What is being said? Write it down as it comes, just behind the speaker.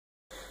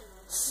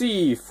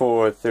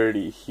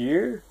C430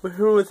 here. We're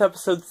here with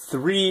episode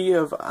 3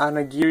 of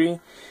Onigiri,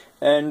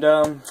 and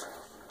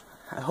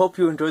I hope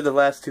you enjoyed the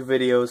last two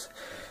videos.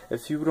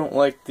 If you don't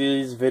like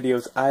these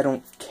videos, I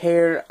don't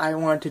care. I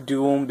want to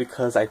do them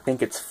because I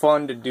think it's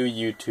fun to do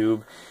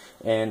YouTube,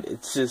 and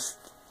it's just,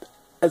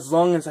 as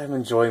long as I'm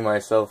enjoying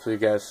myself, I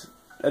guess,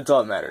 that's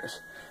all that matters.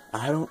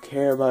 I don't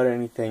care about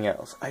anything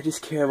else. I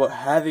just care about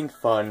having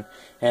fun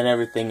and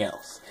everything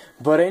else.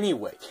 But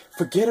anyway,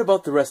 forget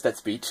about the rest of that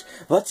speech.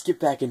 Let's get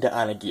back into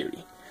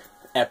Onigiri.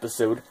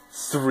 Episode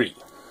 3.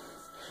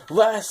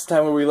 Last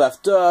time where we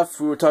left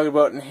off, we were talking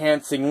about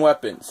enhancing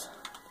weapons.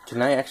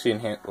 Can I actually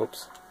enhance...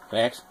 Oops. Can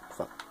I actually...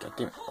 Fuck. God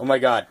damn it. Oh my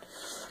god.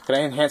 Can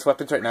I enhance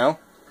weapons right now?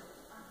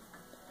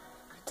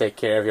 Take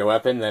care of your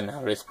weapon, then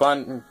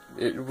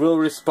it will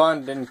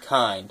respond in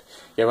kind.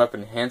 Your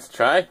weapon enhanced,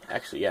 try?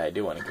 Actually, yeah, I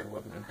do want to give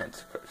weapon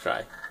enhanced a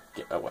try.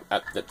 There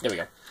we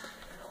go.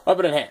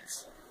 Weapon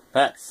enhance.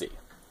 Let's see.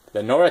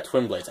 The Nora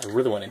twin blades. I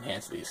really want to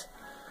enhance these.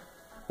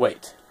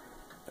 Wait.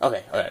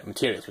 Okay, alright.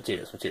 Materials. Let's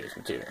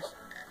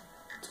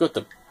go with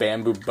the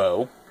bamboo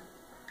bow.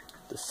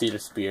 The cedar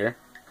spear.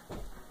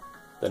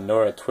 The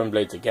Nora twin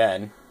blades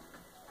again.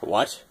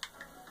 What?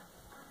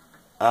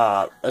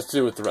 Let's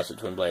do it with the rest of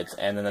the twin blades,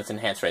 and then let's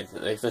enhance right.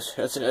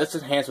 Let's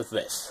enhance with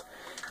this.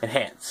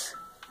 Enhance.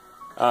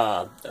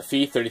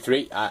 Fee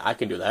 33. I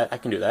can do that. I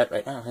can do that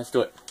right now. Let's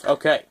do it.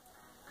 Okay.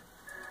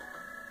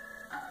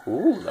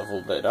 Ooh,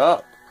 leveled it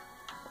up.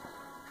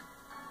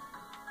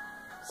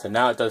 So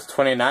now it does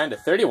 29 to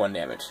 31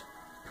 damage.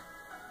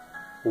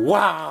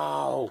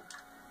 Wow!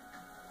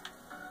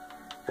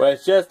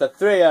 With just the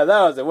 3 of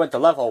those, it went to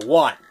level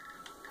 1.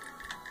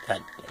 God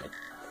damn it.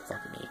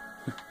 Fucking me.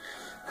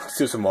 Let's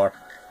do some more.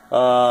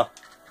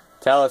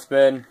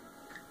 Talisman.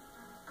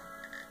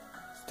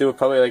 Let's do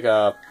probably like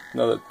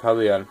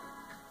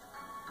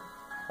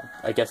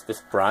I guess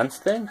this bronze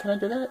thing? Can I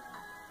do that?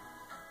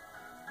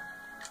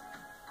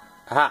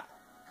 Aha!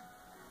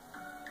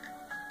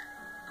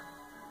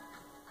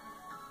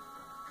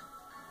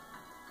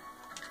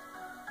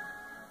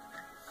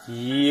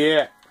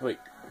 Yeah! Wait,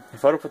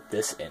 if I were to put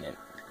this in it,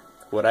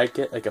 would I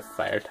get like a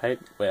fire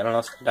type? Wait, I don't know,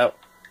 let's find out.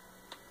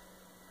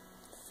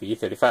 Fee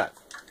 35.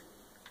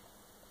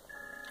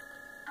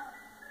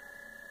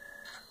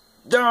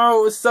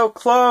 No, it's so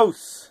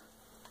close!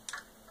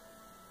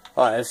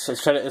 Alright,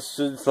 let's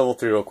level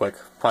 3 real quick.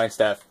 Pine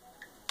staff.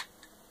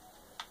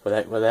 Would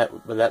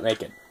that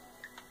make it?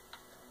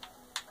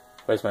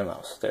 Where's my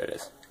mouse? There it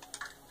is.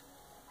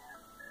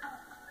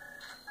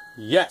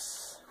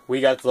 Yes!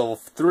 We got to level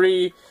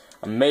 3.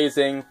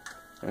 Amazing.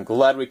 I'm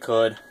glad we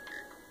could.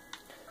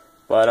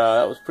 But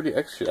that was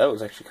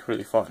actually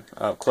really fun.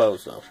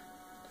 Close though.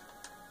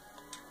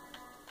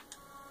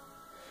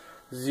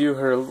 You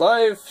her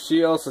life.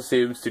 She also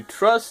seems to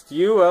trust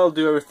you. I'll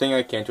do everything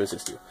I can to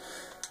assist you.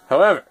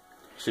 However,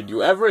 should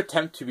you ever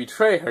attempt to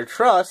betray her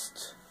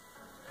trust,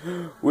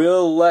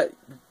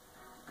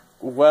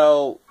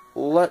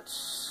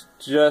 let's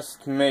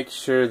just make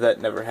sure that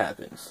never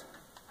happens.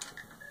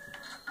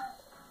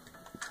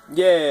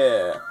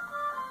 Yeah.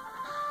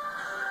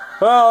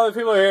 Oh, the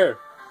people are here.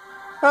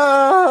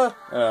 Ah.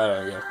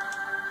 There we go.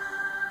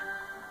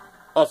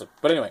 Awesome.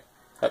 But anyway,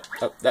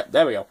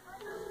 there we go.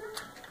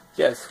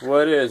 Yes,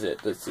 what is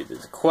it? Let's see,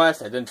 there's a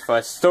quest,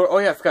 identify, store. Oh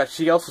yeah, I forgot,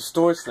 she also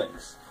stores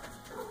things.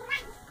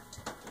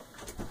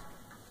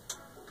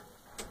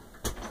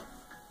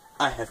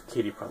 I have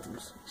kitty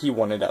problems. He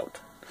wanted out.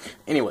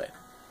 Anyway,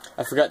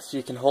 I forgot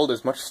she can hold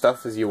as much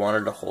stuff as you want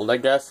her to hold, I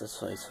guess.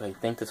 That's what I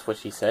think that's what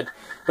she said.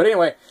 But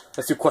anyway,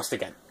 let's do quest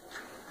again.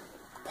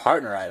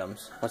 Partner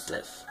items. What's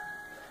this?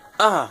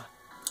 Ah!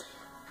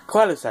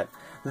 Qualicent.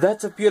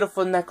 That's a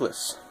beautiful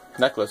necklace.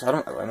 Necklace,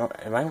 am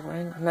I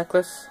wearing a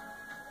necklace?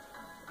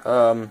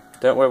 Don't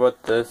worry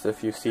about this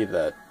if you see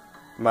that.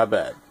 My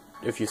bad.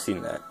 If you've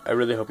seen that. I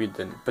really hope you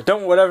didn't. But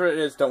whatever it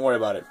is, don't worry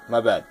about it.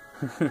 My bad.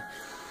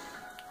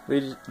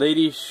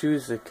 Lady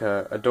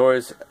Shuzika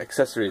adores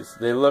accessories.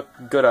 They look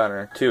good on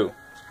her, too.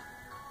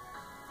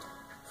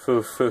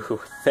 Foo,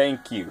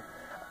 thank you.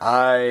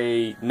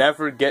 I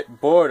never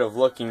get bored of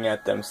looking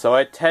at them, so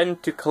I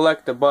tend to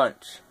collect a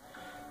bunch.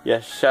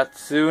 Yes,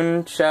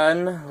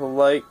 Shatsun-chan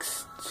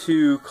likes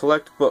to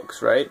collect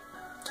books, right?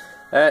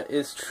 That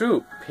is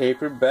true.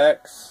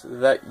 Paperbacks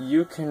that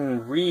you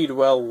can read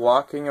while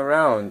walking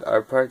around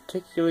are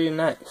particularly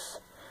nice.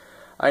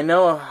 I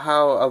know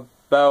how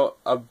about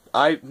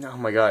I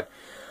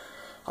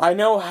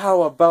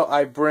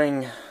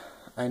bring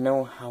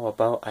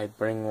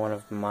one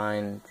of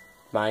my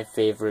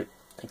favorite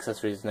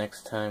accessories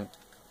next time.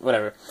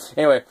 Whatever.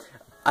 Anyway,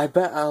 I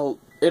bet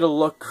it'll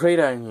look great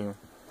on you.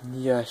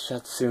 Yeah,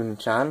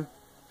 Shatsun-chan.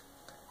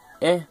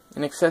 An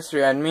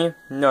accessory on me?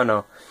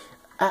 No.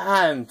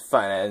 I'm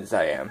fine as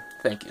I am.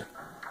 Thank you.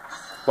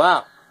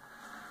 Wow.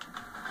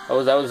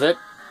 Oh, that was it?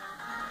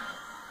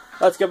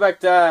 Let's go back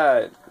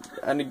to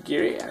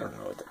Onigiri. I don't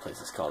know what the place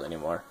is called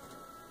anymore.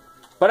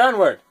 But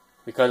onward!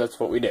 Because that's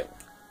what we do.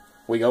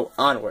 We go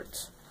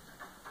onwards.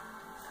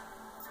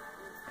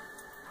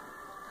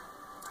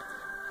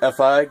 if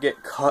I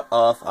get cut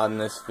off on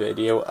this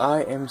video,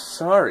 I am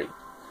sorry.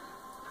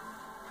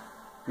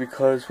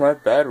 Because my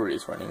battery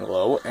is running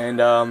low,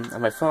 and on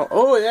my phone.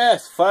 Oh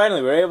yes,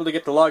 finally we're able to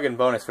get the login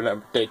bonus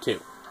for day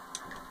 2.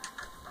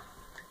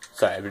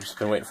 Sorry, I've just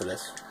been waiting for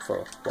this for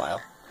a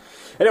while.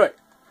 Anyway,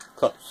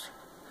 close.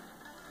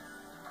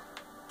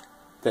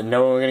 Didn't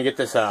know we were gonna get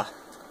this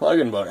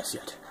login bonus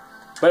yet,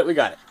 but we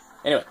got it.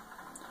 Anyway,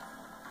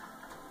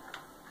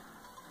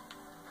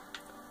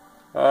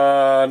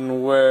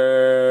 onwards.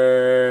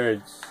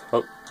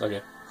 Oh,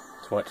 okay,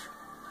 too much.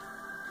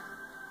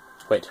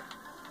 Wait.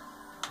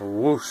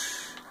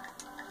 Whoosh.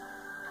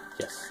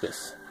 Yes,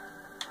 this.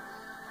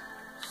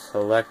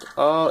 Select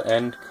all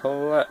and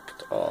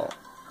collect all.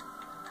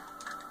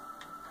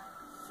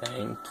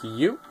 Thank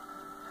you.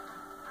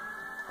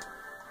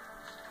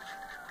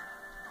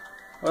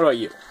 What about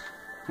you?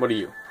 What are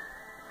you?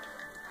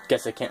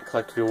 Guess I can't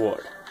collect the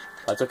reward.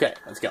 That's okay.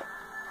 Let's go.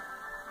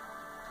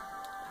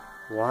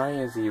 Why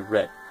is he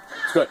red?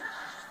 It's good.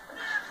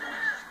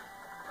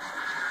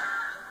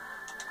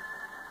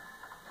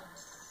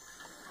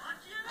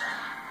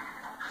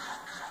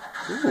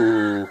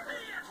 Ooh.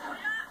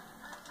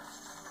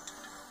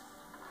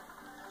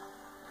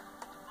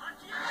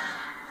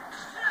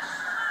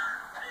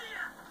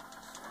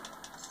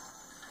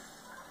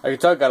 I can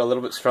tell it got a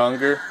little bit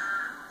stronger.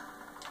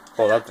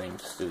 Oh, that thing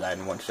just did that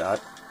in one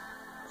shot.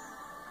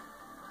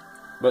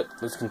 But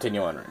let's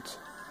continue onwards.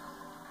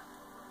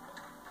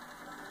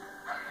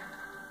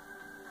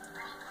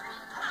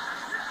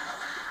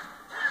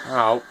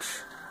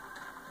 Ouch.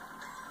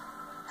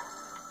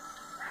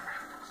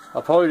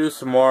 I'll probably do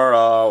some more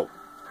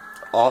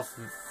off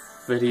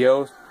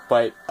videos,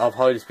 but I'll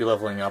probably just be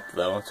leveling up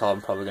though. That's all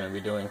I'm probably going to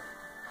be doing.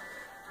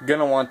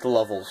 Gonna want the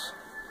levels.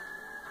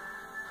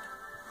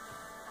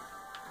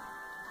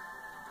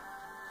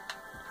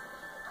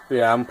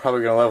 Yeah, I'm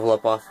probably going to level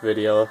up off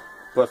video.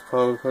 But that's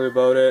probably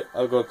about it.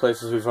 I'll go to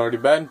places we've already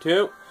been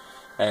to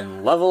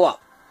and level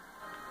up.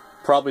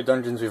 Probably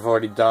dungeons we've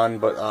already done,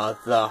 but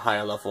the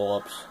higher level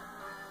ups.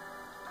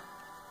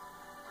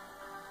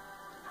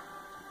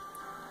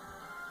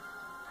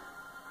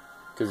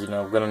 Because, you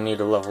know, I'm going to need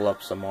to level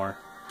up some more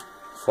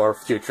for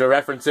future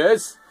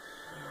references.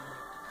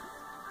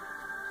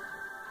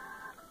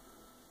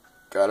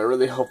 Gotta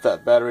really hope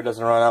that battery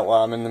doesn't run out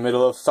while I'm in the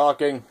middle of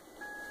talking.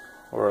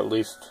 Or at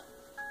least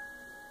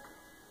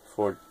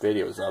 4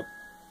 videos up.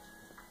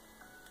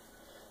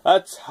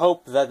 Let's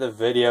hope that the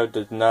video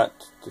does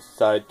not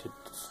decide to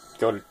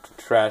go to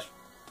trash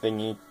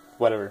thingy,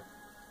 whatever.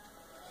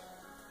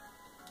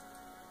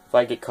 If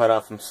I get cut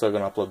off, I'm still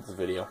gonna upload the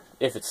video.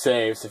 If it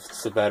saves, if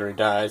the battery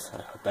dies,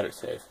 I better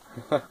save.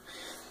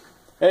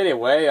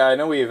 Anyway, I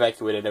know we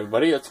evacuated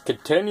everybody. Let's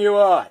continue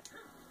on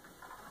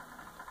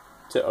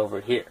to over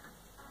here.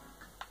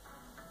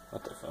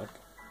 What the fuck?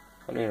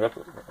 What do you mean?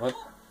 What?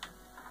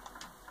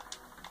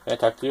 Can I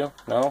talk to you?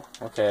 No?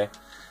 Okay.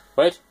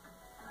 Wait.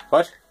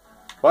 What?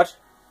 What?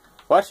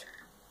 What?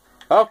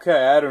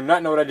 Okay, I do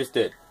not know what I just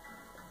did.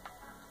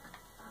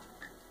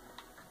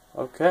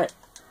 Okay.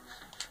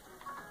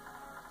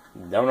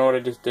 Don't know what I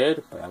just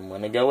did, but I'm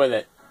gonna go with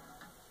it.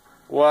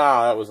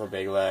 Wow, that was a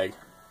big lag.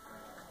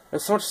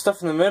 There's so much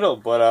stuff in the middle,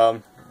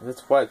 but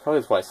that's why it's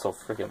so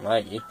freaking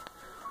laggy.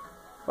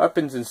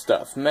 Weapons and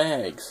stuff.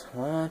 Mags.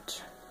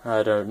 What?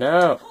 I don't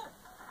know.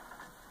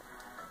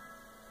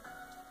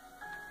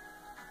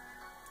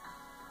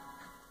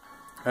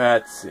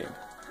 Let's see.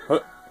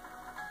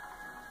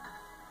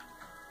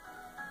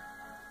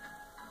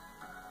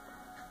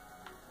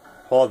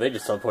 Oh, they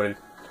just teleported.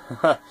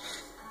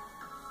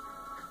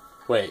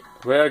 Wait,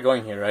 we are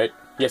going here, right?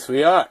 Yes,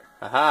 we are.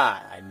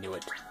 Aha, I knew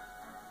it.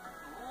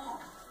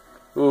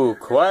 Ooh,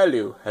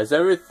 Koalu, has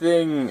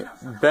everything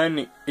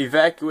been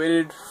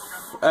evacuated?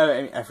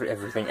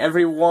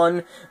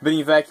 Everyone been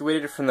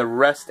evacuated from the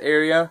rest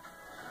area?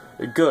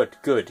 Good,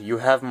 good. You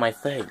have my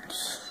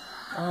thanks.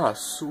 Ah,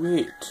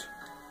 sweet.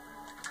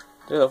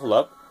 Did I level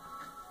up?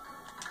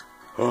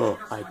 Oh,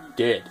 I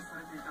did.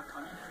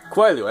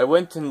 Koalu, I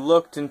went and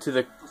looked into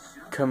the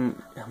oh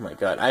my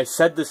god, I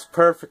said this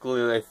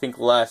perfectly, I think,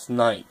 last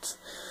night.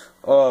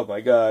 Oh my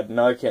god,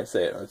 now I can't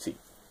say it. Let's see.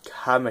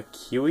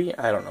 Kamakui?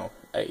 I don't know.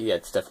 Yeah,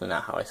 it's definitely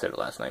not how I said it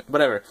last night.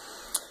 Whatever.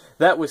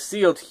 That was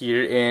sealed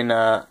here in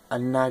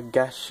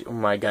Anagashi. Oh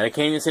my god, I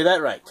can't even say that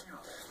right.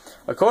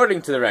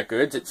 According to the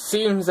records, it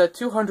seems that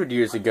 200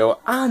 years ago,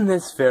 on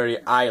this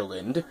very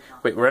island...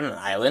 Wait, we're on an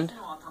island?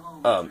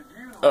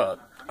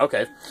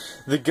 Okay.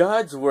 The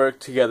gods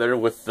worked together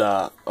with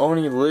the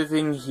Oni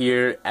living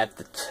here at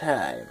the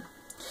time.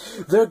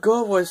 Their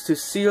goal was to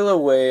seal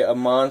away a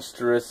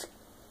monstrous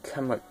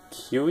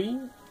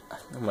Kamakui?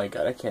 Oh my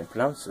god, I can't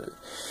pronounce it.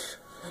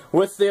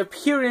 With the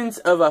appearance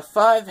of a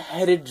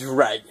 5-headed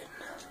dragon.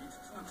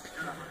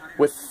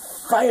 With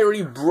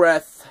fiery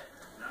breath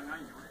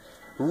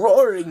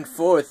roaring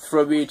forth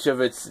from each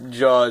of its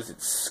jaws,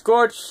 it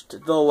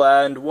scorched the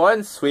land.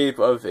 One sweep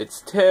of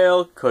its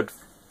tail could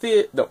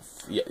fell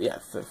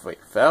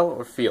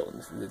or feel?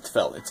 It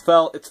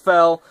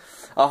fell.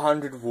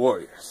 100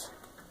 warriors.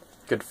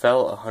 Could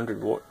fell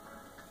 100 warriors.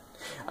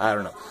 I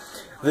don't know.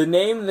 The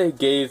name they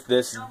gave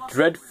this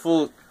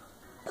dreadful,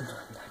 I'm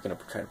not gonna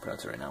try to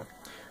pronounce it right now,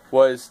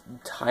 was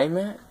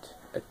Tiamat?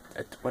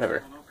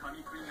 Whatever.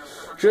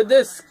 Should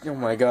this, oh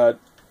my god,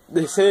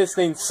 they say this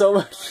thing so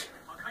much,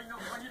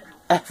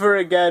 ever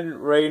again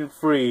reign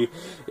free,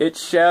 it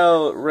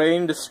shall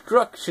rain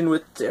destruction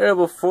with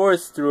terrible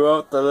force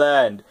throughout the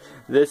land.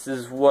 This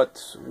is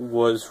what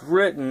was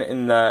written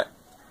in the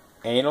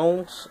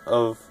annals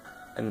of,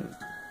 and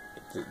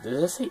did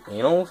it say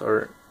annals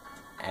or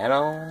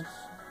annals?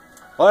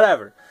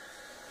 Whatever.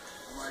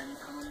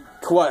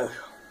 Quiet.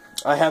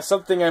 I have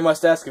something I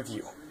must ask of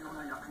you.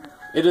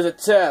 It is a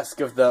task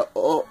of the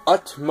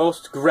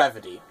utmost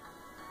gravity.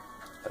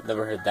 I've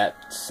never heard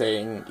that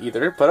saying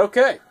either, but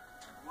okay.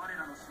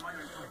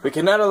 We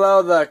cannot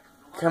allow the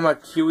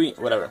Kamakui,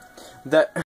 whatever, that